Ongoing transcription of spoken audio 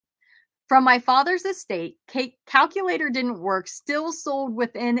From my father's estate, calculator didn't work, still sold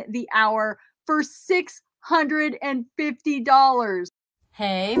within the hour for $650.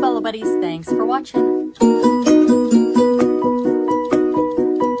 Hey, Bolo Buddies, thanks for watching. Full-time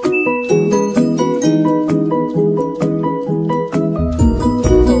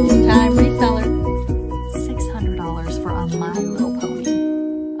reseller. $600 for a My Little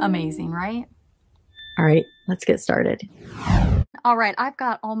Pony. Amazing, right? All right, let's get started. All right, I've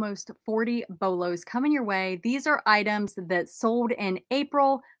got almost 40 bolos coming your way. These are items that sold in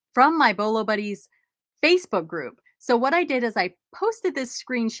April from my Bolo Buddies Facebook group. So what I did is I posted this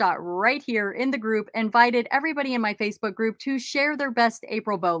screenshot right here in the group, invited everybody in my Facebook group to share their best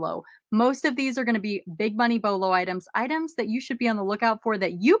April bolo. Most of these are going to be big money bolo items that you should be on the lookout for,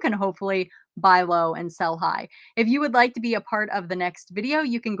 that you can hopefully buy low and sell high. If you would like to be a part of the next video,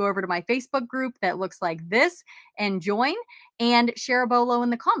 you can go over to my Facebook group that looks like this and join and share a bolo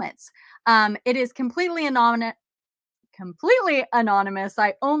in the comments. It is completely anonymous.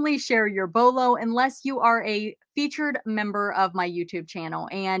 I only share your bolo unless you are a featured member of my YouTube channel,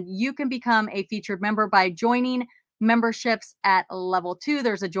 and you can become a featured member by joining memberships at level 2.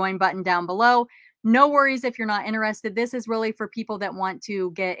 There's a join button down below. No worries if you're not interested. This is really for people that want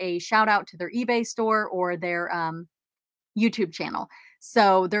to get a shout out to their eBay store or their YouTube channel.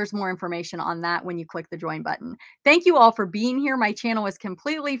 So there's more information on that when you click the join button. Thank you all for being here. My channel is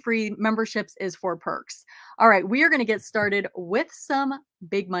completely free. Memberships is for perks. All right, we are going to get started with some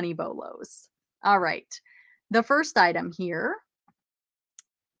big money bolos. All right, the first item here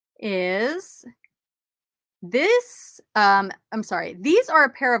is this. These are a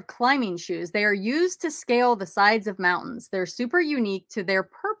pair of climbing shoes. They are used to scale the sides of mountains. They're super unique to their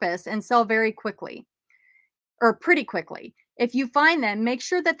purpose and sell very quickly, or pretty quickly. If you find them, make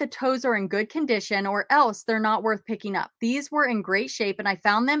sure that the toes are in good condition, or else they're not worth picking up. These were in great shape, and I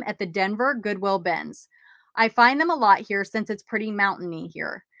found them at the Denver Goodwill bins. I find them a lot here since it's pretty mountainy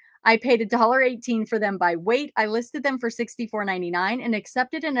here. I paid $1.18 for them by weight. I listed them for $64.99 and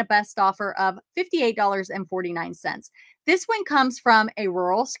accepted in a best offer of $58.49. This one comes from a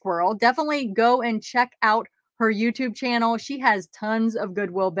rural squirrel. Definitely go and check out her YouTube channel. She has tons of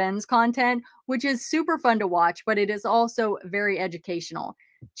Goodwill bins content, which is super fun to watch, but it is also very educational.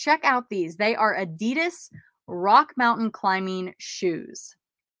 Check out these. They are Adidas Rock Mountain climbing shoes.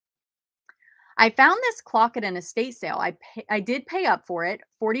 I found this clock at an estate sale. I did pay up for it,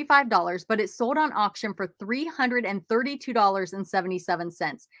 $45, but it sold on auction for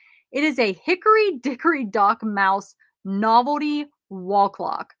 $332.77. It is a Hickory Dickory Dock Mouse novelty wall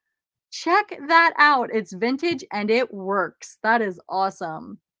clock. Check that out. It's vintage and it works. That is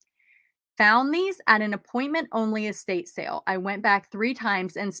awesome. Found these at an appointment only estate sale. I went back 3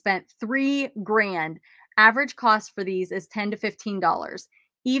 times and spent $3 grand. Average cost for these is $10 to $15.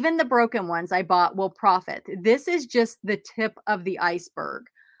 Even the broken ones I bought will profit. This is just the tip of the iceberg.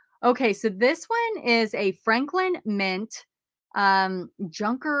 Okay, so this one is a Franklin Mint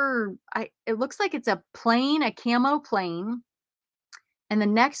Junker. It looks like it's a plain, a camo plain. And the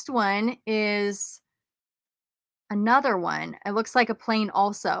next one is another one. It looks like a plain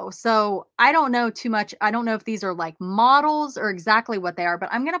also. So I don't know too much. I don't know if these are like models or exactly what they are, but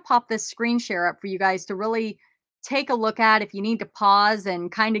I'm going to pop this screen share up for you guys to really take a look at if you need to pause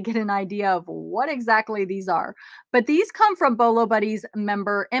and kind of get an idea of what exactly these are. But these come from Bolo Buddies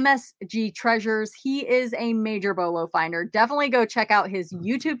member MSG Treasures. He is a major bolo finder. Definitely go check out his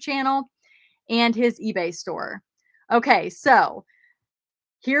YouTube channel and his eBay store. Okay, so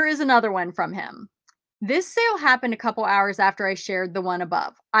here is another one from him. This sale happened a couple hours after I shared the one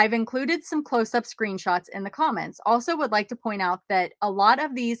above. I've included some close-up screenshots in the comments. Also would like to point out that a lot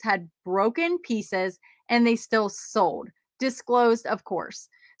of these had broken pieces and they still sold. Disclosed, of course.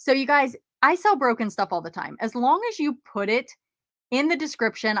 So you guys, I sell broken stuff all the time. As long as you put it in the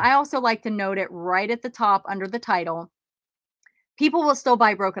description, I also like to note it right at the top under the title. People will still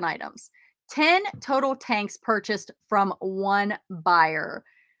buy broken items. 10 total tanks purchased from one buyer.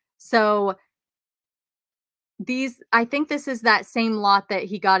 So these, I think this is that same lot that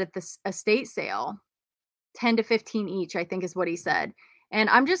he got at the estate sale. 10 to 15 each, I think is what he said. And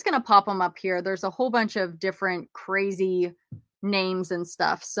I'm just going to pop them up here. There's a whole bunch of different crazy names and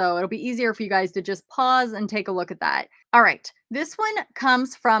stuff. So it'll be easier for you guys to just pause and take a look at that. All right. This one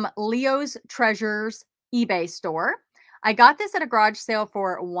comes from Leo's Treasures eBay store. I got this at a garage sale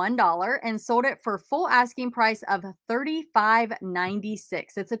for $1 and sold it for full asking price of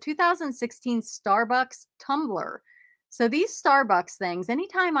 $35.96. It's a 2016 Starbucks tumbler. So these Starbucks things,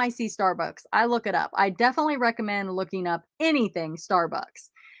 anytime I see Starbucks, I look it up. I definitely recommend looking up anything Starbucks.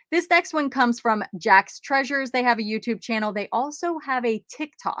 This next one comes from Jack's Treasures. They have a YouTube channel. They also have a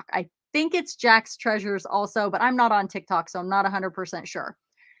TikTok. I think it's Jack's Treasures also, but I'm not on TikTok, so I'm not 100% sure.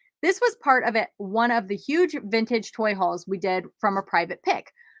 This was part of one of the huge vintage toy hauls we did from a private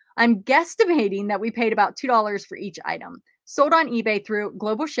pick. I'm guesstimating that we paid about $2 for each item. Sold on eBay through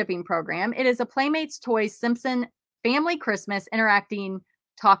Global Shipping Program. It is a Playmates Toys Simpson Family Christmas interacting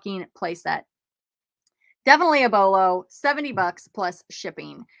talking playset. Definitely a Bolo, $70 plus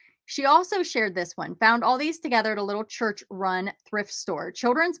shipping. She also shared this one. Found all these together at a little church-run thrift store.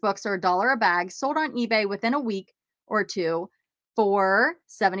 Children's books are $1 a bag, sold on eBay within a week or two for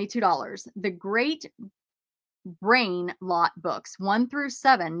 $72. The Great Brain Lot books, 1 through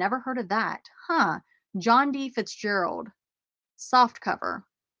 7. Never heard of that. Huh. John D. Fitzgerald. Soft cover.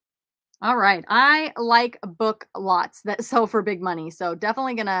 All right. I like book lots that sell for big money. So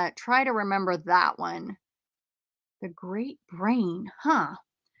definitely going to try to remember that one. The Great Brain. Huh.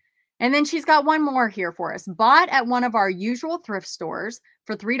 And then she's got one more here for us. Bought at one of our usual thrift stores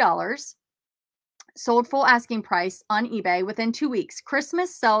for $3. Sold full asking price on eBay within 2 weeks.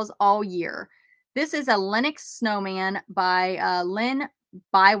 Christmas sells all year. This is a Lennox Snowman by Lynn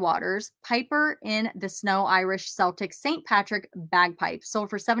Bywaters. Piper in the Snow Irish Celtic St. Patrick bagpipe. Sold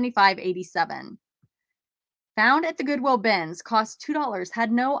for $75.87. Found at the Goodwill bins. Cost $2.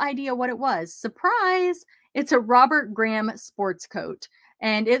 Had no idea what it was. Surprise! It's a Robert Graham sports coat.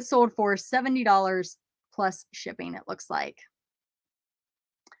 And it sold for $70 plus shipping, it looks like.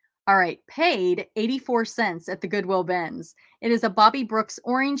 All right, paid 84 cents at the Goodwill bins. It is a Bobby Brooks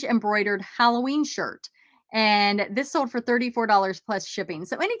orange embroidered Halloween shirt. And this sold for $34 plus shipping.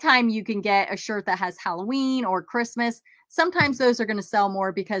 So anytime you can get a shirt that has Halloween or Christmas, sometimes those are going to sell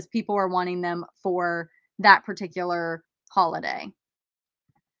more because people are wanting them for that particular holiday.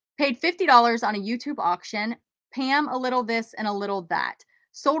 Paid $50 on a YouTube auction. Pam, a little this and a little that.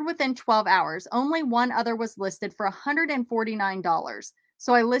 Sold within 12 hours. Only one other was listed for $149.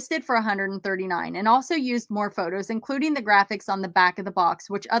 So I listed for $139 and also used more photos, including the graphics on the back of the box,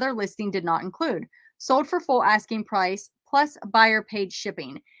 which other listing did not include. Sold for full asking price, plus buyer paid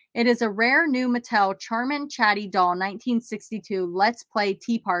shipping. It is a rare new Mattel Charmin Chatty Doll 1962 Let's Play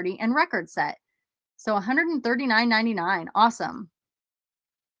Tea Party and record set. So $139.99. Awesome.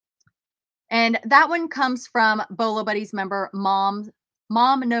 And that one comes from Bolo Buddies member Mom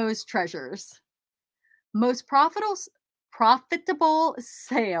Knows Treasures. Most profitable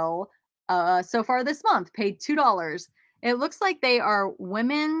sale so far this month. Paid $2. It looks like they are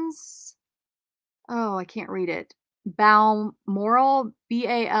women's. Oh, I can't read it. Balmoral,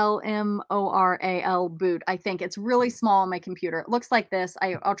 Balmoral boot. I think it's really small on my computer. It looks like this.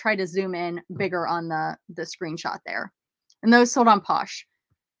 I'll try to zoom in bigger on the screenshot there. And those sold on Posh.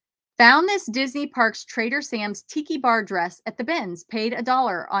 Found this Disney Parks Trader Sam's Tiki Bar dress at the bins. Paid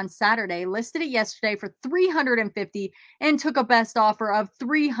 $1 on Saturday. Listed it yesterday for $350 and took a best offer of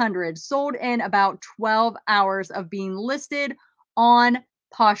 $300. Sold in about 12 hours of being listed on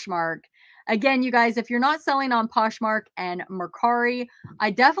Poshmark. Again, you guys, if you're not selling on Poshmark and Mercari, I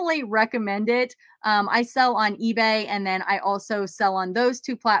definitely recommend it. I sell on eBay, and then I also sell on those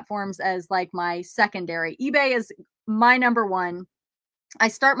two platforms as like my secondary. eBay is my number one. I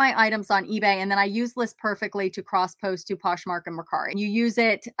start my items on eBay, and then I use List Perfectly to cross-post to Poshmark and Mercari. You use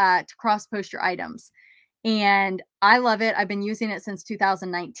it to cross-post your items. And I love it. I've been using it since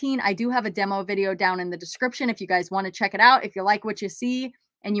 2019. I do have a demo video down in the description if you guys want to check it out. If you like what you see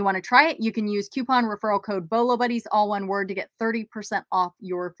and you want to try it, you can use coupon referral code BOLOBuddies, all one word, to get 30% off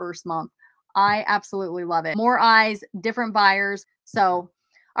your first month. I absolutely love it. More eyes, different buyers. So,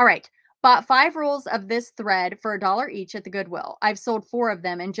 all right. Bought 5 rolls of this thread for $1 each at the Goodwill. I've sold 4 of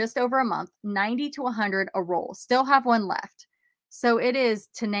them in just over a month, 90 to 100 a roll. Still have one left. So it is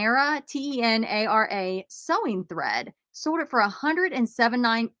Tenara, Tenara sewing thread. Sold it for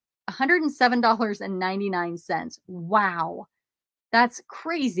 $107.99. Wow. That's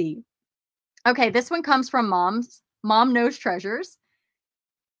crazy. Okay, this one comes from Mom Knows Treasures.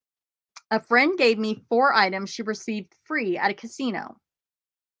 A friend gave me 4 items she received free at a casino.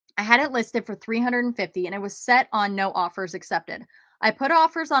 I had it listed for $350 and it was set on no offers accepted. I put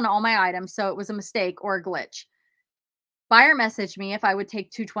offers on all my items, so it was a mistake or a glitch. Buyer messaged me if I would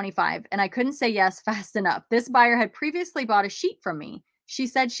take $225 and I couldn't say yes fast enough. This buyer had previously bought a sheet from me. She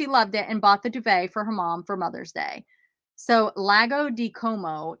said she loved it and bought the duvet for her mom for Mother's Day. So Lago di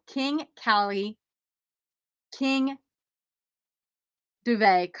Como King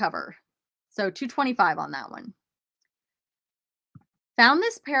duvet cover. So $225 on that one. Found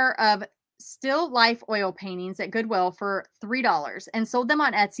this pair of still life oil paintings at Goodwill for $3 and sold them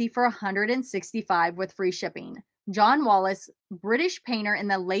on Etsy for $165 with free shipping. John Wallace, British painter in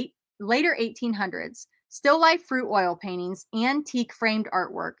the later 1800s. Still life fruit oil paintings, antique framed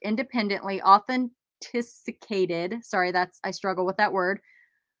artwork, independently authenticated. Sorry, I struggle with that word.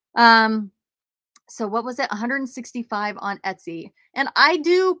 So what was it? 165 on Etsy. And I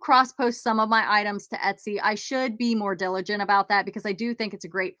do cross post some of my items to Etsy. I should be more diligent about that because I do think it's a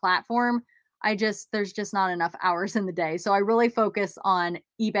great platform. There's just not enough hours in the day. So I really focus on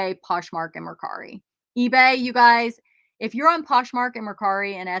eBay, Poshmark, and Mercari. eBay, you guys, if you're on Poshmark and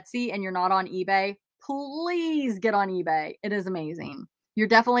Mercari and Etsy and you're not on eBay, please get on eBay. It is amazing. You're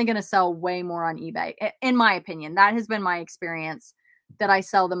definitely going to sell way more on eBay. In my opinion, that has been my experience, that I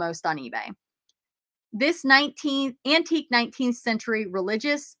sell the most on eBay. This antique 19th century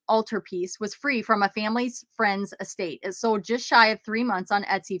religious altarpiece was free from a family's friend's estate. It sold just shy of 3 months on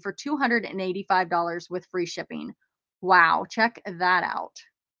Etsy for $285 with free shipping. Wow, check that out.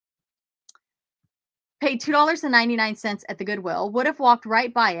 Paid $2.99 at the Goodwill. Would have walked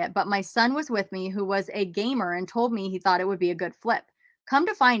right by it, but my son was with me who was a gamer and told me he thought it would be a good flip. Come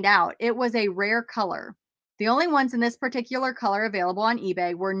to find out, it was a rare color. The only ones in this particular color available on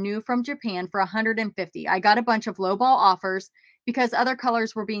eBay were new from Japan for $150. I got a bunch of lowball offers because other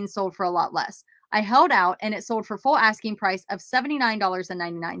colors were being sold for a lot less. I held out and it sold for full asking price of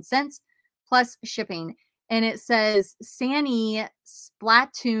 $79.99 plus shipping. And it says Sani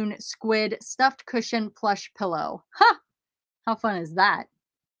Splatoon Squid Stuffed Cushion Plush Pillow. Ha! How fun is that?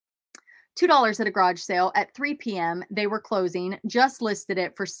 $2 at a garage sale at 3 p.m. They were closing. Just listed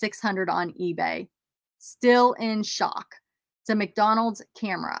it for $600 on eBay. Still in shock. It's a McDonald's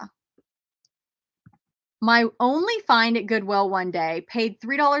camera. My only find at Goodwill one day, paid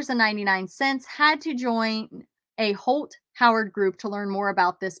 $3.99, had to join a Holt Howard group to learn more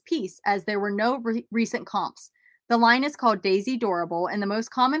about this piece, as there were no recent comps. The line is called Daisy Dorable, and the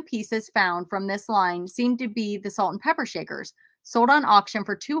most common pieces found from this line seem to be the salt and pepper shakers, sold on auction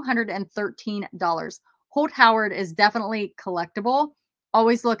for $213. Holt Howard is definitely collectible.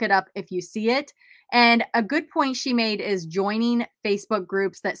 Always look it up if you see it. And a good point she made is joining Facebook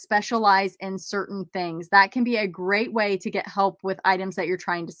groups that specialize in certain things. That can be a great way to get help with items that you're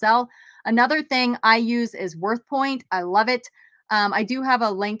trying to sell. Another thing I use is WorthPoint. I love it. I do have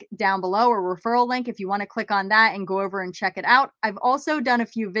a link down below, a referral link, if you want to click on that and go over and check it out. I've also done a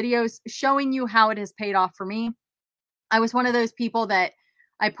few videos showing you how it has paid off for me. I was one of those people that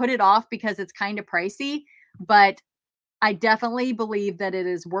I put it off because it's kind of pricey, but I definitely believe that it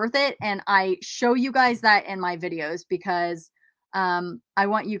is worth it. And I show you guys that in my videos because I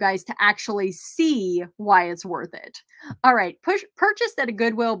want you guys to actually see why it's worth it. All right. Purchased at a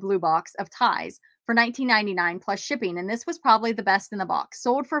Goodwill blue box of ties for $19.99 plus shipping. And this was probably the best in the box.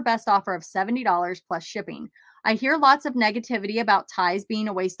 Sold for best offer of $70 plus shipping. I hear lots of negativity about ties being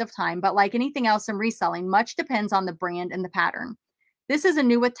a waste of time, but like anything else in reselling, much depends on the brand and the pattern. This is a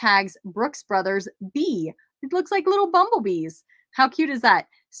new with tags Brooks Brothers B. It looks like little bumblebees. How cute is that?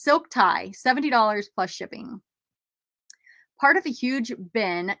 Silk tie, $70 plus shipping. Part of a huge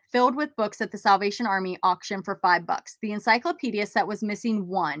bin filled with books at the Salvation Army auction for $5. The encyclopedia set was missing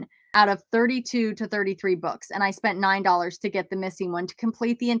one out of 32 to 33 books, and I spent $9 to get the missing one to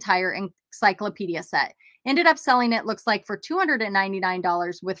complete the entire encyclopedia set. Ended up selling it, looks like, for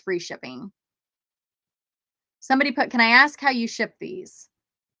 $299 with free shipping. Somebody put, can I ask how you ship these?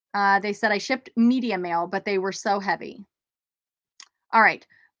 They said I shipped media mail, but they were so heavy. All right.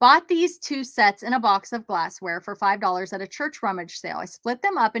 Bought these 2 sets in a box of glassware for $5 at a church rummage sale. I split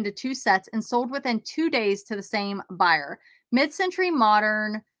them up into 2 sets and sold within 2 days to the same buyer. Mid-century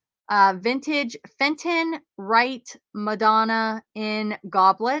modern, vintage Fenton Wright Madonna in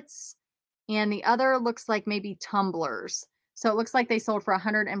goblets. And the other looks like maybe tumblers. So it looks like they sold for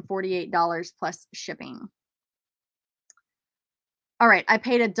 $148 plus shipping. All right, I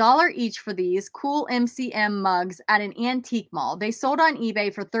paid $1 each for these cool MCM mugs at an antique mall. They sold on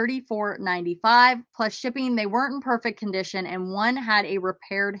eBay for $34.95 plus shipping. They weren't in perfect condition, and one had a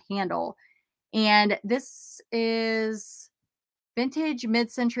repaired handle. And this is vintage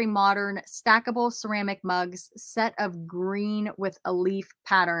mid-century modern stackable ceramic mugs, set of green with a leaf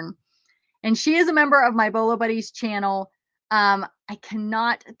pattern. And she is a member of my Bolo Buddies channel. I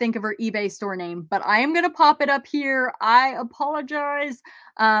cannot think of her eBay store name, but I am going to pop it up here. I apologize.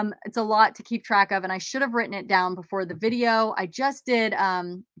 It's a lot to keep track of, and I should have written it down before the video. I just did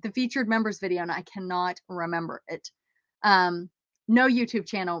the featured members video, and I cannot remember it. No YouTube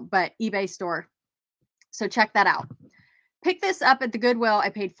channel, but eBay store. So check that out. Picked this up at the Goodwill. I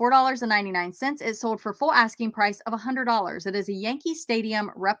paid $4.99. It sold for full asking price of $100. It is a Yankee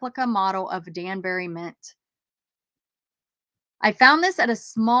Stadium replica model of Danbury Mint. I found this at a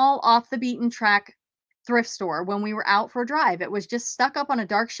small off the beaten track thrift store when we were out for a drive. It was just stuck up on a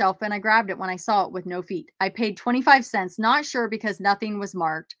dark shelf and I grabbed it when I saw it with no feet. I paid 25 cents, not sure because nothing was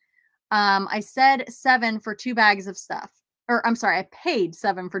marked. I said 7 for 2 bags of stuff. Or I'm sorry, I paid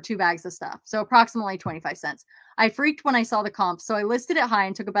 7 for 2 bags of stuff. So approximately 25 cents. I freaked when I saw the comp, so I listed it high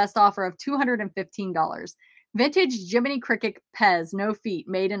and took a best offer of $215. Vintage Jiminy Cricket Pez, no feet,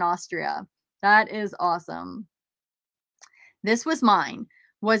 made in Austria. That is awesome. This was mine.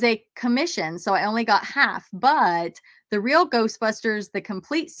 Was a commission, so I only got half, but the real Ghostbusters, the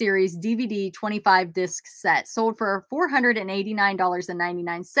complete series DVD 25 disc set sold for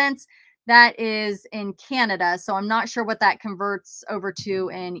 $489.99. That is in Canada, so I'm not sure what that converts over to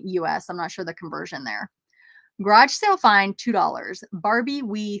in US. I'm not sure the conversion there. Garage sale find, $2. Barbie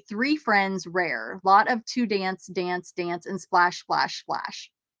Wii 3 Friends rare. Lot of 2 dance, dance, dance, and splash, splash, splash.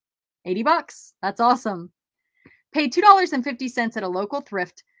 $80. That's awesome. Paid $2.50 at a local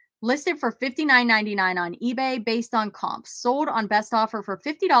thrift. Listed for $59.99 on eBay based on comps. Sold on best offer for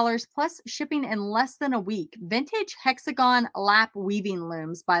 $50 plus shipping in less than a week. Vintage hexagon lap weaving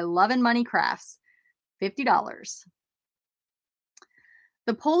looms by Love and Money Crafts. $50.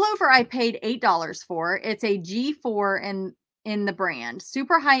 The pullover I paid $8 for. It's a G4 in the brand.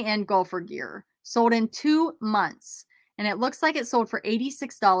 Super high-end golfer gear. Sold in 2 months. And it looks like it sold for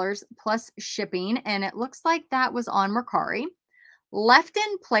 $86 plus shipping. And it looks like that was on Mercari. Left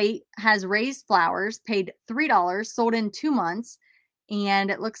in plate has raised flowers, paid $3, sold in 2 months.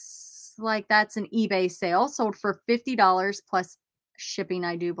 And it looks like that's an eBay sale, sold for $50 plus shipping,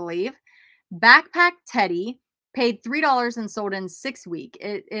 I do believe. Backpack Teddy, paid $3 and sold in 6 weeks.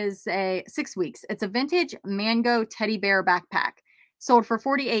 It is a 6 weeks. It's a vintage mango teddy bear backpack. Sold for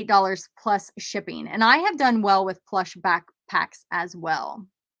 $48 plus shipping. And I have done well with plush backpacks as well.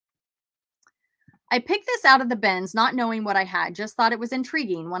 I picked this out of the bins, not knowing what I had, just thought it was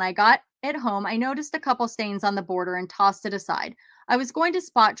intriguing. When I got it home, I noticed a couple stains on the border and tossed it aside. I was going to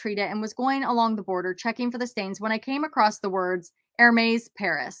spot treat it and was going along the border, checking for the stains when I came across the words, Hermes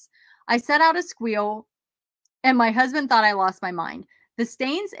Paris. I set out a squeal and my husband thought I lost my mind. The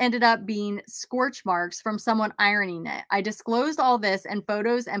stains ended up being scorch marks from someone ironing it. I disclosed all this and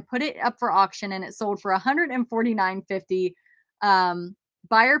photos and put it up for auction, and it sold for $149.50.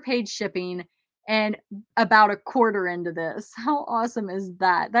 Buyer paid shipping, and about a quarter into this. How awesome is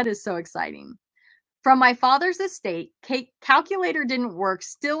that? That is so exciting. From my father's estate, calculator didn't work,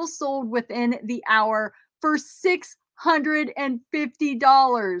 still sold within the hour for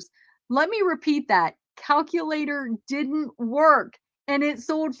 $650. Let me repeat that. Calculator didn't work and it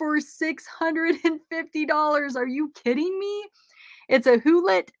sold for $650. Are you kidding me? It's a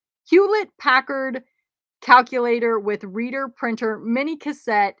Hewlett-Packard calculator with reader, printer, mini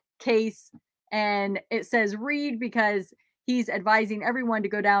cassette case, and it says read because he's advising everyone to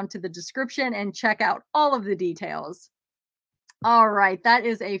go down to the description and check out all of the details. All right, that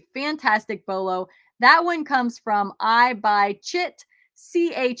is a fantastic bolo. That one comes from I Buy Chit,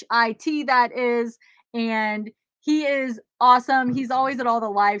 C-H-I-T that is, and he is awesome. He's always at all the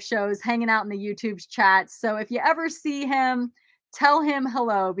live shows, hanging out in the YouTube's chats. So if you ever see him, tell him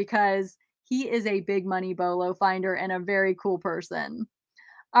hello because he is a big money bolo finder and a very cool person.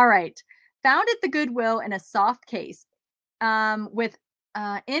 All right. Found at the Goodwill in a soft case with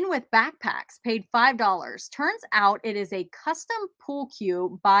backpacks, paid $5. Turns out it is a custom pool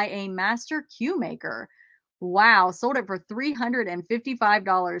cue by a master cue maker. Wow, sold it for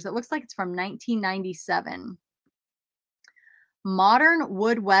 $355. It looks like it's from 1997. Modern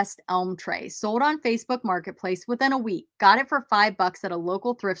Wood West Elm Tray, sold on Facebook Marketplace within a week. Got it for $5 at a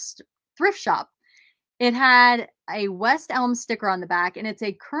local thrift shop. It had a West Elm sticker on the back, and it's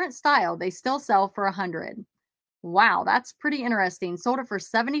a current style. They still sell for $100. Wow, that's pretty interesting. Sold it for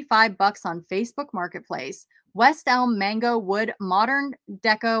 $75 on Facebook Marketplace. West Elm Mango Wood Modern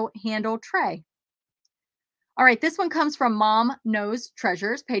Deco Handle Tray. All right, this one comes from Mom Knows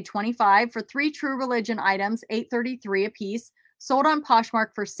Treasures. Paid $25 for 3 True Religion items, $8.33 a piece. Sold on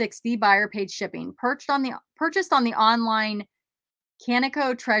Poshmark for $60. Buyer paid shipping. Purchased on the online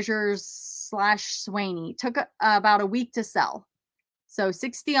Canico Treasures / Swaney. Took about a week to sell. So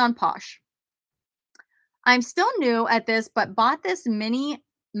 $60 on Posh. I'm still new at this, but bought this mini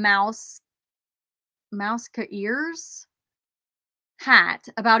mouse ears hat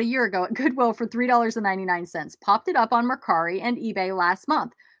about a year ago at Goodwill for $3.99. Popped it up on Mercari and eBay last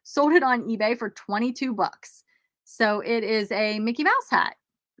month. Sold it on eBay for $22. So it is a Mickey Mouse hat.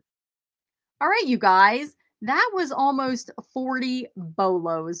 All right, you guys, that was almost 40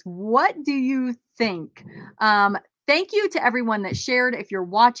 bolos. What do you think? Thank you to everyone that shared. If you're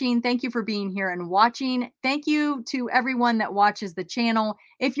watching, thank you for being here and watching. Thank you to everyone that watches the channel.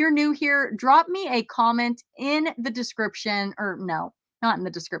 If you're new here, drop me a comment in the description, or no, not in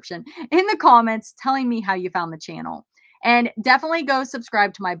the description, in the comments telling me how you found the channel. And definitely go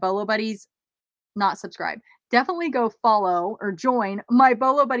subscribe to my Bolo Buddies. Not subscribe. Definitely go follow or join my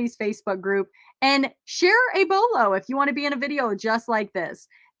Bolo Buddies Facebook group and share a bolo if you want to be in a video just like this.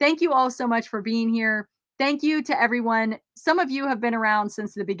 Thank you all so much for being here. Thank you to everyone. Some of you have been around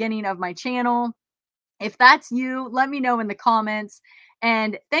since the beginning of my channel. If that's you, let me know in the comments.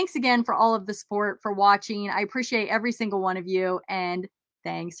 And thanks again for all of the support, for watching. I appreciate every single one of you. And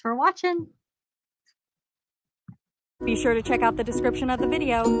thanks for watching. Be sure to check out the description of the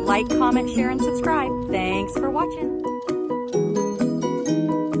video. Like, comment, share, and subscribe. Thanks for watching.